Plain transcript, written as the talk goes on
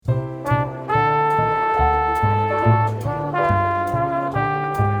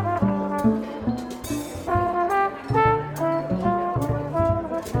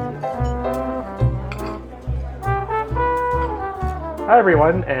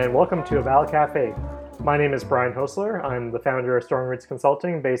everyone, and welcome to Eval Cafe. My name is Brian Hosler. I'm the founder of Strong Roots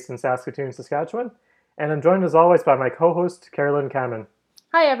Consulting based in Saskatoon, Saskatchewan, and I'm joined as always by my co-host, Carolyn Kamen.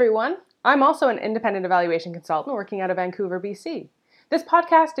 Hi everyone. I'm also an independent evaluation consultant working out of Vancouver, BC. This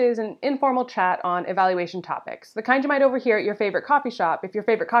podcast is an informal chat on evaluation topics, the kind you might overhear at your favorite coffee shop if your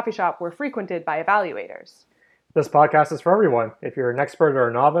favorite coffee shop were frequented by evaluators. This podcast is for everyone. If you're an expert or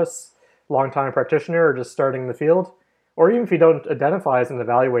a novice, longtime practitioner, or just starting in the field, or even if you don't identify as an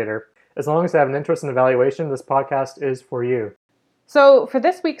evaluator, as long as you have an interest in evaluation, this podcast is for you. So for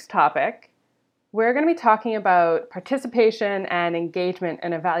this week's topic, we're going to be talking about participation and engagement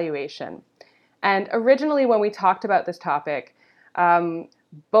in evaluation. And originally when we talked about this topic,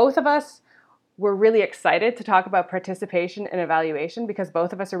 both of us were really excited to talk about participation in evaluation because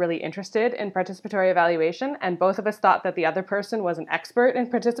both of us are really interested in participatory evaluation, and both of us thought that the other person was an expert in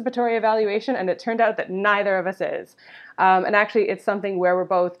participatory evaluation, and it turned out that neither of us is. And actually, it's something where we're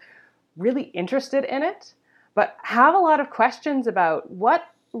both really interested in it, but have a lot of questions about what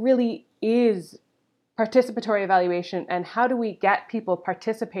really is participatory evaluation and how do we get people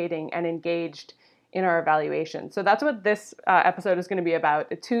participating and engaged in our evaluation. So that's what this episode is going to be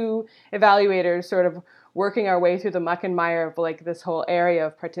about. Two evaluators sort of working our way through the muck and mire of like this whole area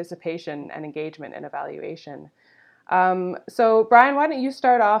of participation and engagement in evaluation. So Brian, why don't you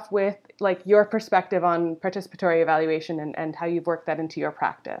start off with like your perspective on participatory evaluation and how you've worked that into your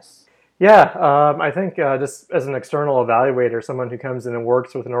practice? Yeah, I think just as an external evaluator, someone who comes in and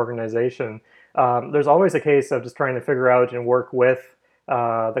works with an organization, there's always a case of just trying to figure out and work with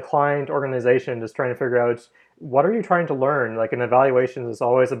the client organization, just trying to figure out what are you trying to learn. Like an evaluation is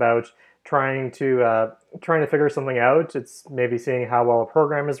always about trying to figure something out. It's maybe seeing how well a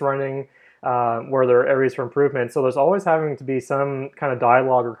program is running, where there are areas for improvement. So there's always having to be some kind of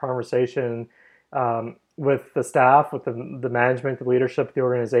dialogue or conversation with the staff, with the management, the leadership of the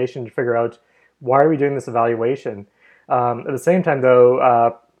organization to figure out why are we doing this evaluation. At the same time,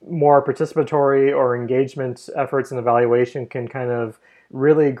 though, more participatory or engagement efforts in evaluation can kind of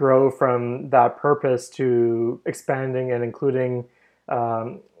really grow from that purpose to expanding and including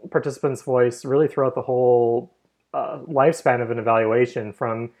participants' voice really throughout the whole lifespan of an evaluation,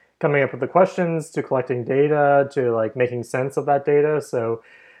 from coming up with the questions to collecting data to like making sense of that data. So,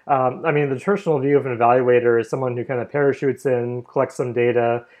 the traditional view of an evaluator is someone who kind of parachutes in, collects some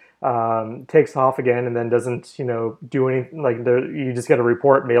data, takes off again, and then doesn't, do anything. Like you just get a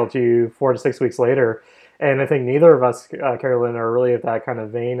report mailed to you 4 to 6 weeks later. And I think neither of us, Carolyn, are really of that kind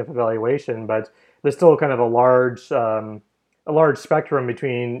of vein of evaluation. But there's still kind of a large spectrum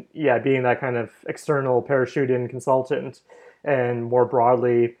between, being that kind of external parachute-in consultant and more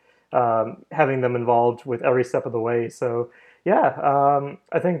broadly having them involved with every step of the way. So,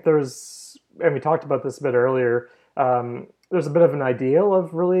 I think and we talked about this a bit earlier, there's a bit of an ideal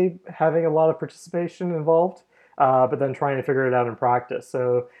of really having a lot of participation involved, but then trying to figure it out in practice.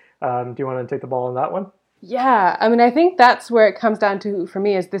 So do you want to take the ball on that one? Yeah, I think that's where it comes down to for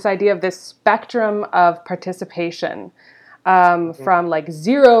me is this idea of this spectrum of participation from like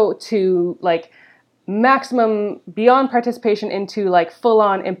zero to like maximum beyond participation into like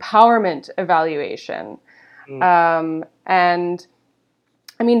full-on empowerment evaluation. And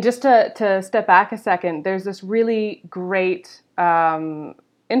just to step back a second, there's this really great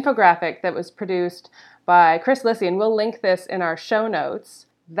infographic that was produced by Chris Lissy, and we'll link this in our show notes,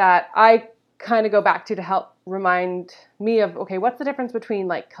 that I kind of go back to help remind me of, okay, what's the difference between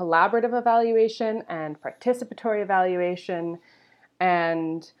like collaborative evaluation and participatory evaluation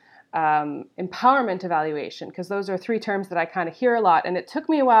and empowerment evaluation, because those are three terms that I kind of hear a lot, and it took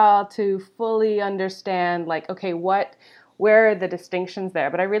me a while to fully understand like, okay, where are the distinctions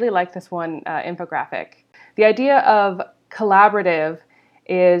there? But I really like this one infographic. The idea of collaborative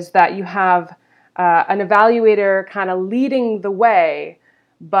is that you have an evaluator kind of leading the way,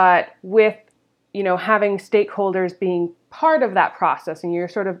 but with having stakeholders being part of that process, and you're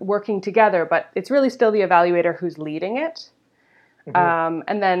sort of working together, but it's really still the evaluator who's leading it.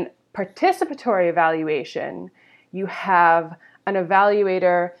 And then participatory evaluation, you have an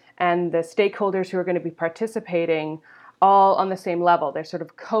evaluator and the stakeholders who are going to be participating all on the same level. They're sort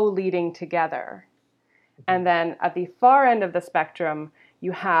of co-leading together. And then at the far end of the spectrum,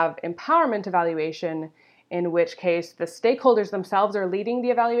 you have empowerment evaluation, in which case the stakeholders themselves are leading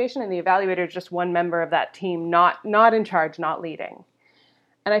the evaluation and the evaluator is just one member of that team, not in charge, not leading.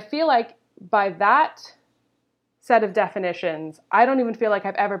 And I feel like by that set of definitions, I don't even feel like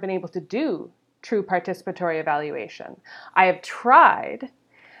I've ever been able to do true participatory evaluation. I have tried,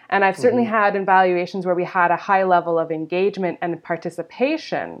 and I've certainly had evaluations where we had a high level of engagement and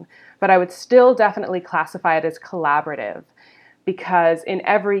participation, but I would still definitely classify it as collaborative because in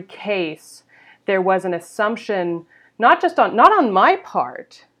every case, there was an assumption, not on my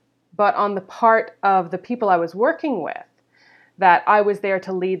part, but on the part of the people I was working with, that I was there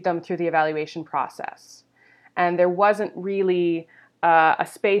to lead them through the evaluation process. And there wasn't really a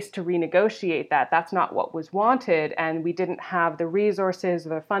space to renegotiate that. That's not what was wanted. And we didn't have the resources, or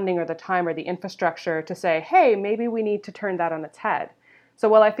the funding, or the time, or the infrastructure to say, hey, maybe we need to turn that on its head. So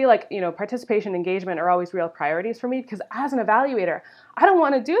while I feel like, participation, engagement are always real priorities for me, because as an evaluator, I don't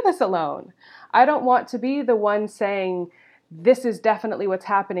want to do this alone. I don't want to be the one saying, this is definitely what's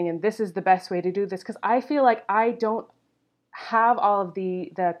happening and this is the best way to do this, because I feel like I don't have all of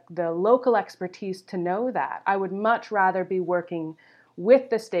the local expertise to know that. I would much rather be working with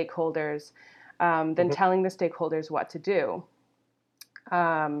the stakeholders than telling the stakeholders what to do.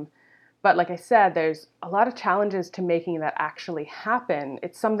 But like I said, there's a lot of challenges to making that actually happen.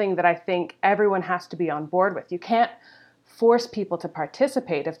 It's something that I think everyone has to be on board with. You can't force people to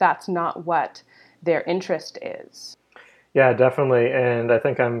participate if that's not what their interest is. Yeah, definitely. And I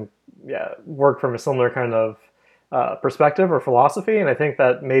think work from a similar kind of perspective or philosophy. And I think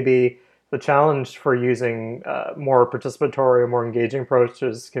that maybe the challenge for using more participatory or more engaging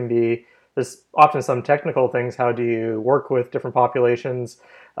approaches can be there's often some technical things. How do you work with different populations?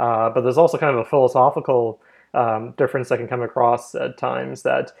 But there's also kind of a philosophical difference that can come across at times,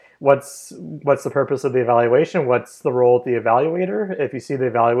 that what's the purpose of the evaluation? What's the role of the evaluator? If you see the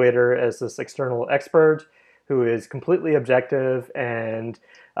evaluator as this external expert who is completely objective and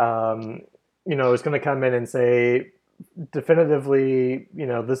is going to come in and say definitively,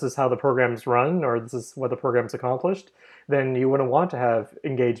 this is how the program's run, or this is what the program's accomplished, then you wouldn't want to have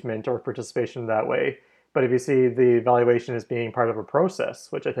engagement or participation that way. But if you see the evaluation as being part of a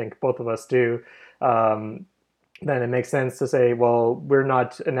process, which I think both of us do, then it makes sense to say, well, we're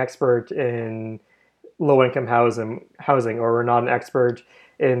not an expert in low-income housing, or we're not an expert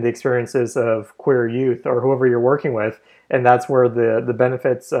in the experiences of queer youth, or whoever you're working with. And that's where the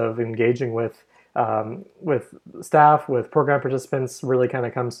benefits of engaging with staff, with program participants, really kind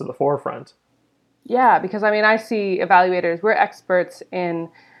of comes to the forefront. Yeah, because I see evaluators, we're experts in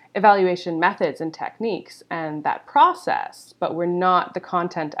evaluation methods and techniques and that process, but we're not the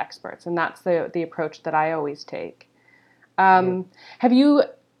content experts. And that's the approach that I always take. Have you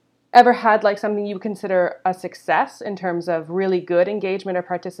ever had something you consider a success in terms of really good engagement or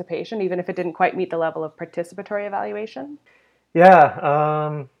participation, even if it didn't quite meet the level of participatory evaluation?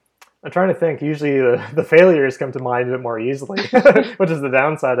 Yeah, I'm trying to think. Usually the failures come to mind a bit more easily, which is the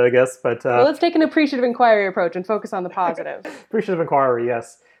downside, I guess. But well, let's take an appreciative inquiry approach and focus on the positive. Appreciative inquiry,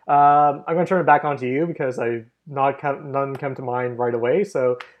 yes. I'm going to turn it back onto you because none come to mind right away.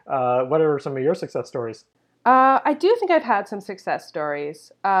 So what are some of your success stories? I do think I've had some success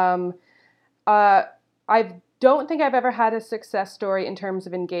stories. I don't think I've ever had a success story in terms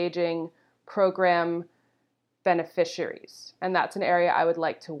of engaging program beneficiaries, and that's an area I would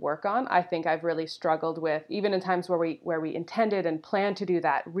like to work on. I think I've really struggled with, even in times where we intended and planned to do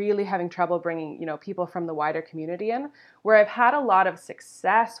that, really having trouble bringing people from the wider community in. Where I've had a lot of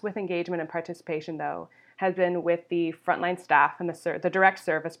success with engagement and participation, though, has been with the frontline staff and the direct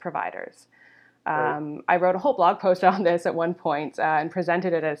service providers. Right. I wrote a whole blog post on this at one point and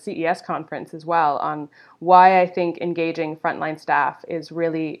presented it at a CES conference as well, on why I think engaging frontline staff is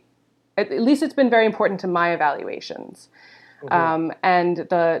really, at least it's been very important to my evaluations. And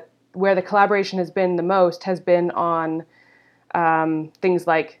where the collaboration has been the most has been on things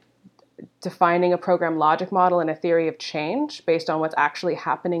like defining a program logic model and a theory of change based on what's actually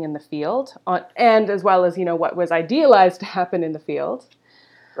happening in the field, and as well as what was idealized to happen in the field.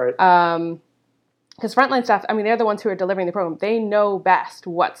 Right. Because frontline staff, they're the ones who are delivering the program. They know best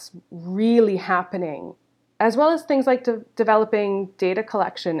what's really happening, as well as things like developing data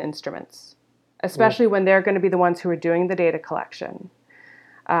collection instruments, especially when they're going to be the ones who are doing the data collection,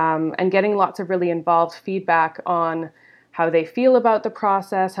 and getting lots of really involved feedback on how they feel about the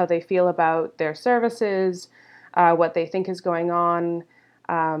process, how they feel about their services, what they think is going on,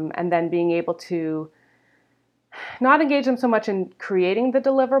 and then being able to not engage them so much in creating the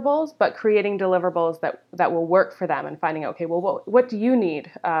deliverables, but creating deliverables that will work for them, and finding out, okay, well, what do you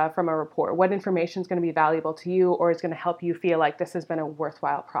need from a report? What information is going to be valuable to you, or is going to help you feel like this has been a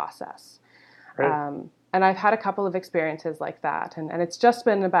worthwhile process? Right. And I've had a couple of experiences like that, and it's just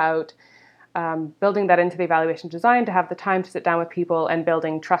been about building that into the evaluation design, to have the time to sit down with people and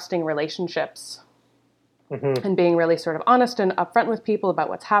building trusting relationships. And being really sort of honest and upfront with people about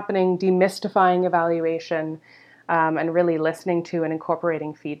what's happening, demystifying evaluation, and really listening to and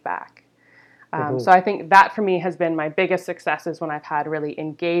incorporating feedback. So I think that for me has been my biggest successes when I've had really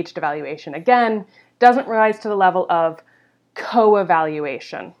engaged evaluation. Again, doesn't rise to the level of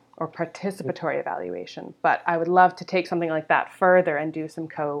co-evaluation or participatory evaluation, but I would love to take something like that further and do some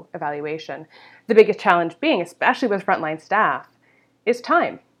co-evaluation. The biggest challenge being, especially with frontline staff, is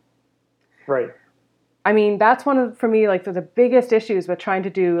time. Right. I mean, that's one of, for me, like the biggest issues with trying to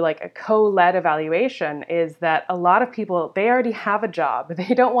do like a co-led evaluation is that a lot of people, they already have a job.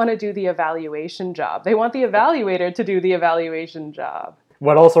 They don't want to do the evaluation job. They want the evaluator to do the evaluation job.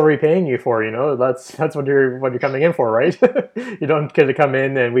 What else are we paying you for? That's what you're coming in for, right? You don't get to come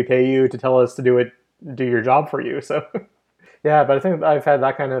in and we pay you to tell us to do your job for you. So yeah, but I think I've had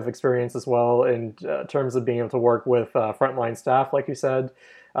that kind of experience as well in terms of being able to work with frontline staff, like you said.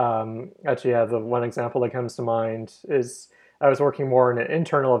 Actually, yeah, the one example that comes to mind is I was working more in an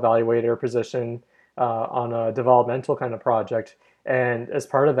internal evaluator position on a developmental kind of project. And as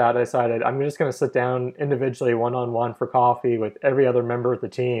part of that, I decided I'm just going to sit down individually, one-on-one for coffee with every other member of the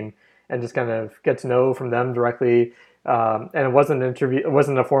team and just kind of get to know from them directly. And it wasn't an interview, it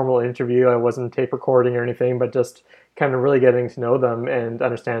wasn't a formal interview, I wasn't tape recording or anything, but just kind of really getting to know them and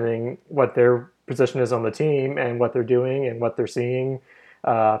understanding what their position is on the team and what they're doing and what they're seeing,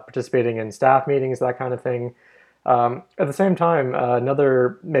 participating in staff meetings, that kind of thing. At the same time,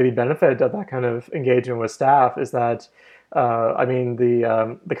 another maybe benefit of that kind of engagement with staff is that I mean,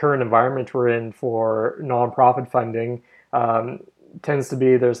 the current environment we're in for nonprofit funding tends to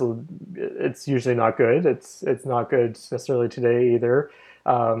be it's usually not good. It's not good necessarily today either.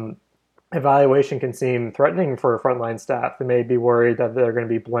 Evaluation can seem threatening for frontline staff. They may be worried that they're going to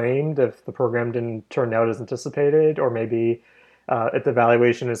be blamed if the program didn't turn out as anticipated, or maybe if the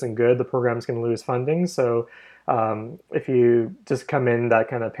evaluation isn't good, the program's going to lose funding. So if you just come in that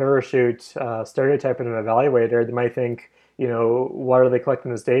kind of parachute stereotype in an evaluator, they might think, what are they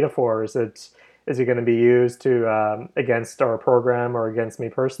collecting this data for? Is it going to be used to against our program or against me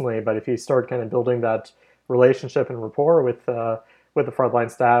personally? But if you start kind of building that relationship and rapport with the frontline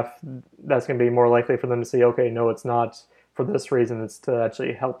staff, that's going to be more likely for them to say, okay, no, it's not for this reason. It's to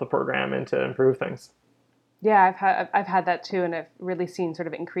actually help the program and to improve things. Yeah, I've had that too, and I've really seen sort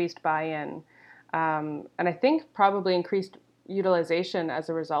of increased buy-in, and I think probably increased utilization as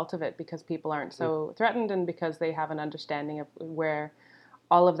a result of it, because people aren't so threatened and because they have an understanding of where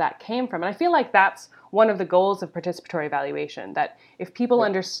all of that came from. And I feel like that's one of the goals of participatory evaluation, that if people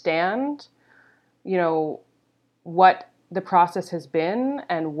understand, what the process has been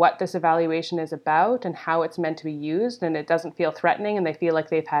and what this evaluation is about and how it's meant to be used, and it doesn't feel threatening and they feel like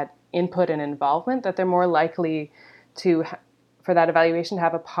they've had input and involvement, that they're more likely for that evaluation to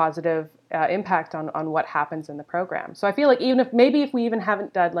have a positive impact on what happens in the program. So I feel like even if we even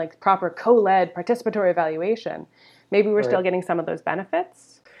haven't done like proper co-led participatory evaluation, maybe we're still getting some of those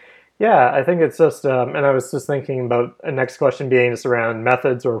benefits. Yeah, I think it's just, and I was just thinking about a next question being just around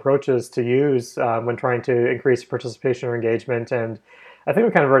methods or approaches to use when trying to increase participation or engagement. And I think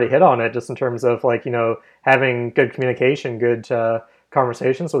we kind of already hit on it, just in terms of having good communication, good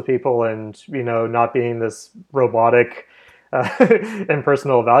conversations with people, and not being this robotic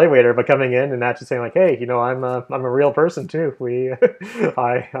impersonal evaluator, but coming in and actually saying like, hey, I'm a real person too.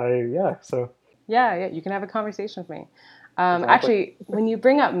 Yeah, you can have a conversation with me. Exactly. Actually, when you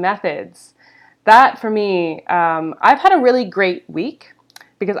bring up methods, that for me, I've had a really great week,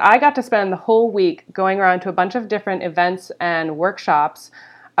 because I got to spend the whole week going around to a bunch of different events and workshops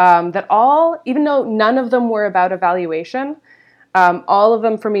that all, even though none of them were about evaluation, all of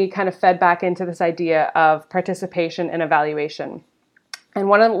them for me kind of fed back into this idea of participation and evaluation. And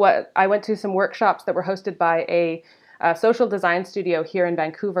I went to some workshops that were hosted by a social design studio here in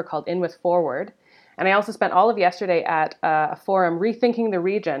Vancouver called In With Forward. And I also spent all of yesterday at a forum, Rethinking the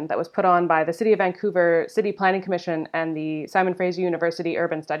Region, that was put on by the City of Vancouver City Planning Commission and the Simon Fraser University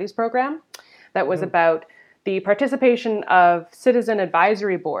Urban Studies Program, that was about the participation of citizen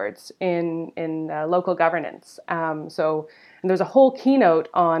advisory boards in local governance. And there's a whole keynote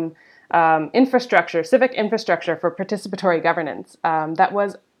on infrastructure, civic infrastructure for participatory governance. That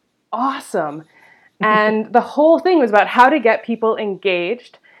was awesome. And the whole thing was about how to get people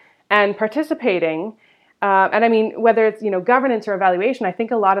engaged and participating. And I mean, whether it's governance or evaluation, I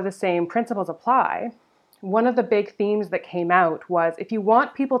think a lot of the same principles apply. One of the big themes that came out was, if you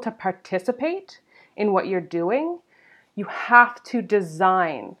want people to participate in what you're doing, you have to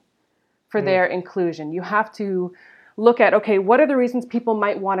design for their inclusion. You have to look at, okay, what are the reasons people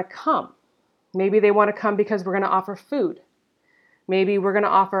might want to come? Maybe they want to come because we're going to offer food. Maybe we're going to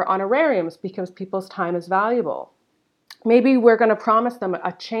offer honorariums because people's time is valuable. Maybe we're going to promise them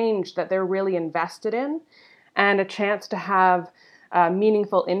a change that they're really invested in and a chance to have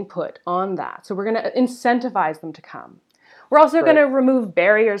meaningful input on that. So we're going to incentivize them to come. We're also going Right. to remove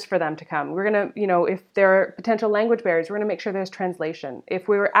barriers for them to come. We're going to, if there are potential language barriers, we're going to make sure there's translation. If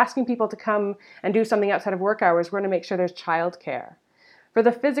we were asking people to come and do something outside of work hours, we're going to make sure there's childcare. For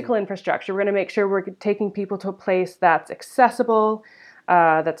the physical infrastructure, we're going to make sure we're taking people to a place that's accessible,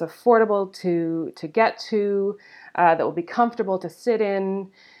 that's affordable to get to, that will be comfortable to sit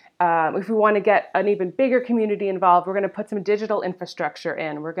in. If we want to get an even bigger community involved, we're going to put some digital infrastructure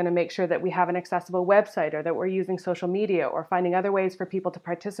in. We're going to make sure that we have an accessible website, or that we're using social media, or finding other ways for people to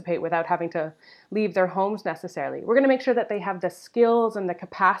participate without having to leave their homes necessarily. We're going to make sure that they have the skills and the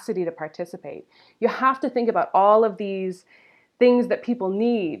capacity to participate. You have to think about all of these things that people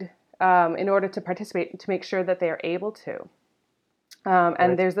need in order to participate, to make sure that they are able to. And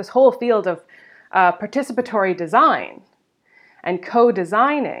Right. there's this whole field of participatory design and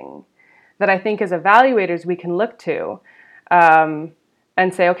co-designing that I think as evaluators we can look to and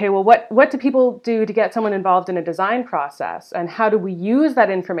say, okay, well, what do people do to get someone involved in a design process? And how do we use that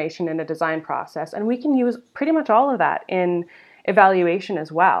information in a design process? And we can use pretty much all of that in evaluation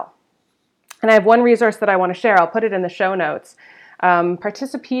as well. And I have one resource that I want to share. I'll put it in the show notes.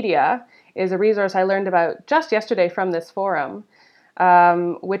 Participedia is a resource I learned about just yesterday from this forum,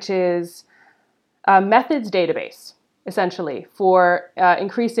 which is a methods database, essentially, for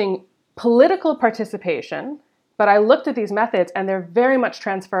increasing political participation. But I looked at these methods, and they're very much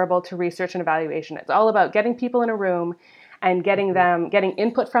transferable to research and evaluation. It's all about getting people in a room and getting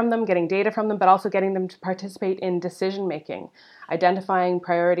input from them, getting data from them, but also getting them to participate in decision making, identifying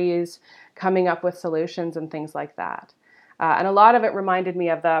priorities, coming up with solutions and things like that. And a lot of it reminded me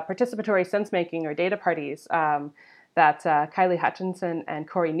of the participatory sense making or data parties that Kylie Hutchinson and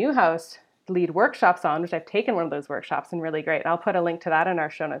Corey Newhouse lead workshops on, which I've taken one of those workshops and really great. And I'll put a link to that in our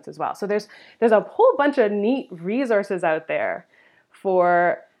show notes as well. So there's a whole bunch of neat resources out there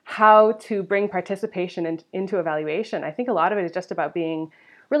for how to bring participation into evaluation. I think a lot of it is just about being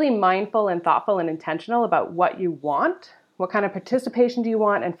really mindful and thoughtful and intentional about what you want. What kind of participation do you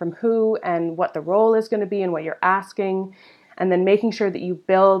want, and from who, and what the role is going to be, and what you're asking, and then making sure that you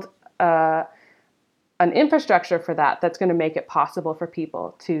build an infrastructure for that that's going to make it possible for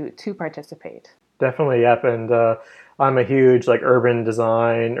people to participate. Definitely, yep. And I'm a huge urban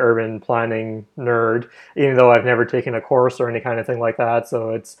design, urban planning nerd, even though I've never taken a course or any kind of thing like that.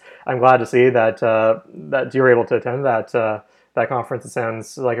 So I'm glad to see that that you were able to attend that conference. It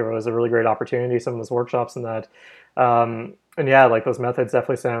sounds like it was a really great opportunity. Some of those workshops and that, and yeah, those methods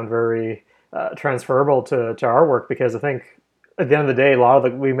definitely sound very transferable to our work, because I think at the end of the day,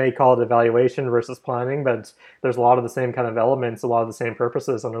 we may call it evaluation versus planning, but there's a lot of the same kind of elements, a lot of the same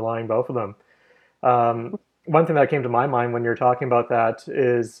purposes underlying both of them. One thing that came to my mind when you're talking about that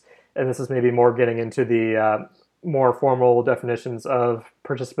is, and this is maybe more getting into the more formal definitions of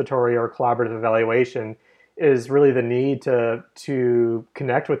participatory or collaborative evaluation, is really the need to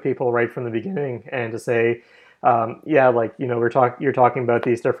connect with people right from the beginning, and to say, you're talking about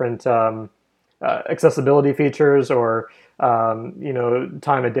these different accessibility features, or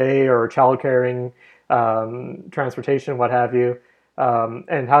time of day, or child caring, transportation, what have you.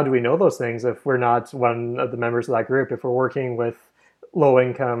 And how do we know those things if we're not one of the members of that group? If we're working with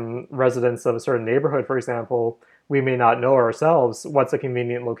low-income residents of a certain neighborhood, for example, we may not know ourselves what's a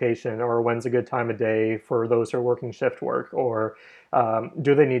convenient location, or when's a good time of day for those who are working shift work, or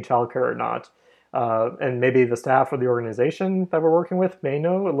do they need childcare or not? And maybe the staff or the organization that we're working with may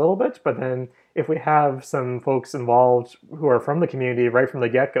know a little bit, but then if we have some folks involved who are from the community right from the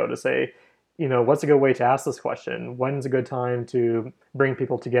get-go to say, what's a good way to ask this question? When's a good time to bring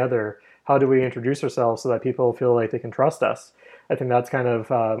people together? How do we introduce ourselves so that people feel like they can trust us? I think that's kind of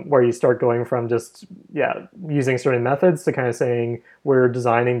where you start going from just, using certain methods to kind of saying we're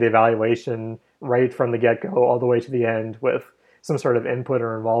designing the evaluation right from the get-go all the way to the end with some sort of input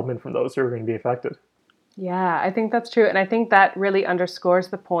or involvement from those who are going to be affected. Yeah, I think that's true. And I think that really underscores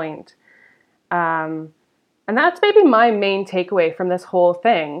the point. And that's maybe my main takeaway from this whole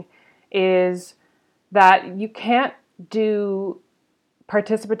thing, is that you can't do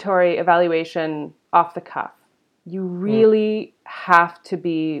participatory evaluation off the cuff. You really have to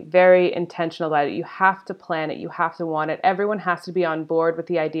be very intentional about it. You have to plan it. You have to want it. Everyone has to be on board with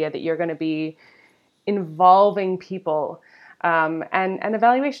the idea that you're going to be involving people. And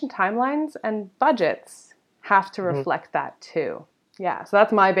evaluation timelines and budgets have to reflect that too. Yeah, so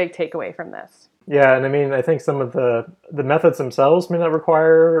that's my big takeaway from this. Yeah, and I mean, I think some of the methods themselves may not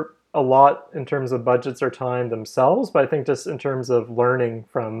require a lot in terms of budgets or time themselves, but I think just in terms of learning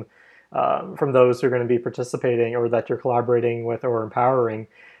from those who are going to be participating, or that you're collaborating with or empowering,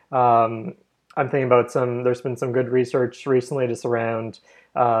 I'm thinking about there's been some good research recently just around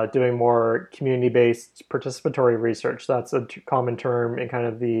doing more community-based participatory research. That's a common term in kind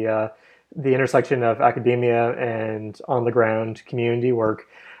of the intersection of academia and on-the-ground community work.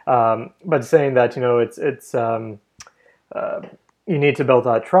 But saying that, you need to build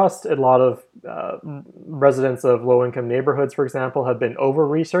that trust. A lot of residents of low-income neighborhoods, for example, have been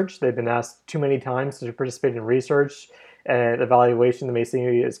over-researched. They've been asked too many times to participate in research, and evaluation they may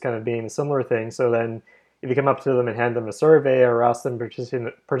see as kind of being a similar thing. So then if you come up to them and hand them a survey or ask them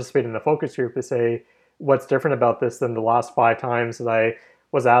to participate in a focus group, they say, what's different about this than the last 5 times that I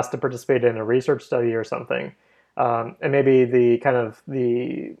was asked to participate in a research study or something? And maybe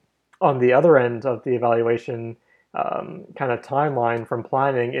on the other end of the evaluation kind of timeline from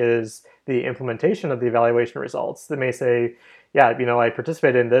planning is the implementation of the evaluation results. They may say, yeah, I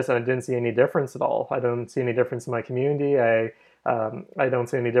participated in this and I didn't see any difference at all. I don't see any difference in my community. I don't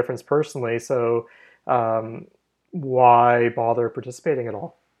see any difference personally. So why bother participating at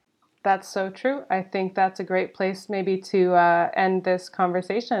all? That's so true. I think that's a great place maybe to end this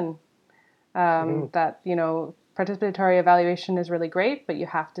conversation. That, participatory evaluation is really great, but you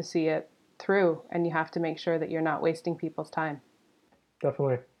have to see it through and you have to make sure that you're not wasting people's time.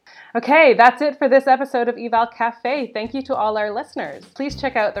 Definitely. Okay, that's it for this episode of Eval Cafe. Thank you to all our listeners. Please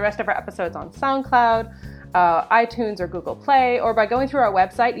check out the rest of our episodes on SoundCloud, iTunes, or Google Play, or by going through our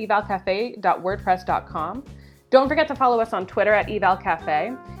website, evalcafe.wordpress.com. Don't forget to follow us on Twitter at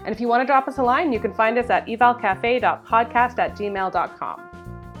evalcafe. And if you want to drop us a line, you can find us at evalcafe.podcast@gmail.com.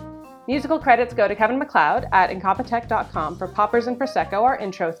 Musical credits go to Kevin MacLeod at Incompetech.com for Poppers and Prosecco, our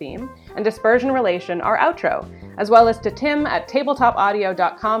intro theme, and Dispersion Relation, our outro, as well as to Tim at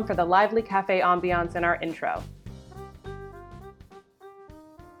TabletopAudio.com for the lively cafe ambiance in our intro.